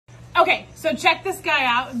Okay, so check this guy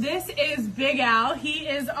out. This is gAl. He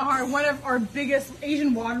is one of our biggest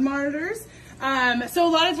Asian water monitors. So a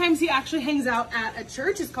lot of times he actually hangs out at a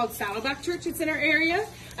church. It's called Saddleback Church. It's in our area.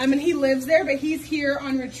 And he lives there, but he's here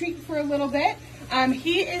on retreat for a little bit.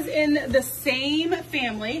 He is in the same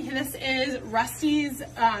family. This is Rusty's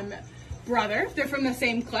brother. They're from the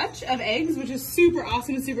same clutch of eggs, which is super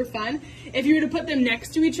awesome and super fun. If you were to put them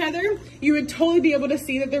next to each other, you would totally be able to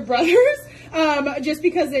see that they're brothers, just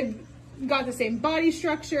because they've got the same body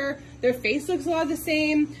structure. Their face looks a lot the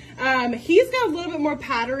same. He's got a little bit more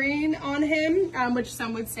patterning on him, which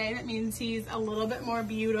some would say that means he's a little bit more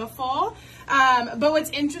beautiful. But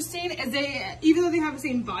what's interesting is even though they have the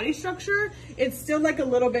same body structure, it's still like a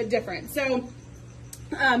little bit different. So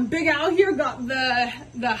gAl here got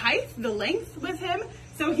the height, the length with him.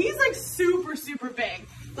 So he's like super, super big.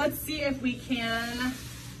 Let's see if we can,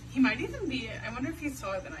 he might even be, I wonder if he's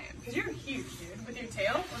taller than I am, because you're huge, dude, with your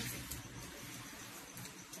tail. Let's see.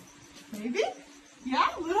 Maybe? Yeah,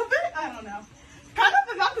 a little bit? I don't know. Kind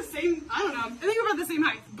of about the same, I don't know. I think we're about the same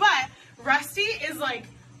height. But Rusty is like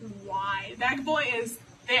wide. That boy is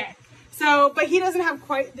thick. So, but he doesn't have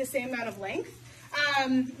quite the same amount of length.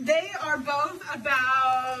 They are both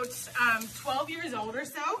about 12 years old or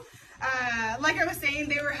so. Like I was saying,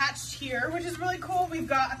 they were hatched here, which is really cool. We've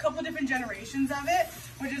got a couple different generations of it,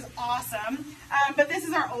 which is awesome. But this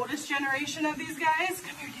is our oldest generation of these guys.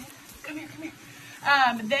 Come here, dude. Come here, come here.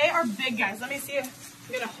 They are big guys. Let me see if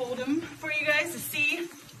I'm going to hold them for you guys to see.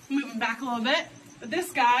 Move him back a little bit. But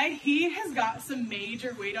this guy, he has got some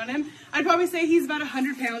major weight on him. I'd probably say he's about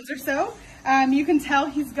 100 pounds or so. You can tell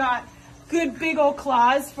he's got good big old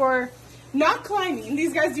claws for not climbing.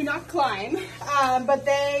 These guys do not climb, but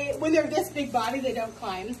when they're this big body, they don't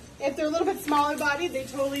climb. If they're a little bit smaller body, they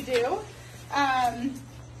totally do.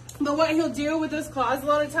 But what he'll do with those claws a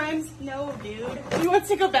lot of times, no, dude. He wants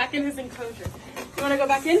to go back in his enclosure. You want to go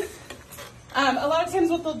back in? A lot of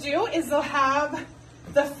times what they'll do is they'll have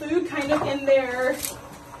the food kind of in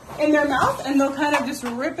their mouth, and they'll kind of just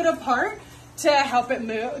rip it apart to help it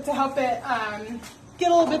move, to help it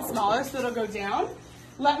get a little bit smaller so it'll go down.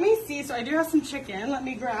 Let me see. So I do have some chicken. Let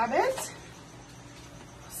me grab it.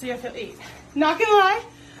 See if he'll eat. Not gonna lie,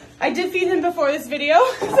 I did feed him before this video,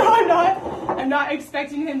 so I'm not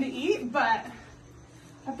expecting him to eat, but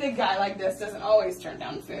a big guy like this doesn't always turn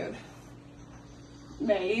down food.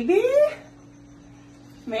 Maybe?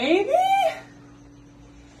 Maybe?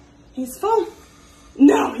 He's full.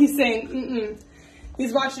 No, he's saying, mm-mm.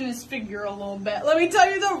 He's watching his figure a little bit. Let me tell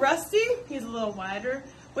you though, Rusty, he's a little wider,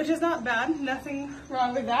 which is not bad. Nothing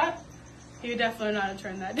wrong with that. He would definitely not have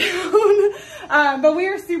turned that down. But we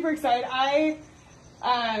are super excited. I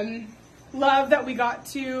love that we got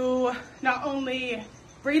to not only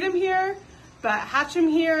breed him here, but hatch him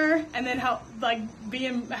here, and then help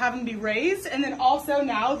have him be raised. And then also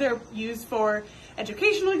now they're used for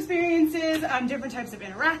educational experiences, different types of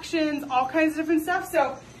interactions, all kinds of different stuff.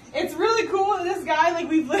 So it's really cool. This guy, like,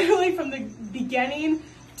 we've literally from the beginning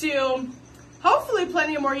to hopefully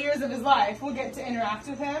plenty of more years of his life, we'll get to interact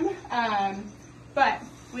with him. But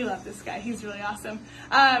we love this guy. He's really awesome.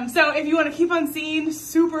 So if you want to keep on seeing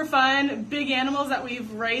super fun, big animals that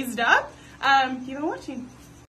we've raised up, keep on watching.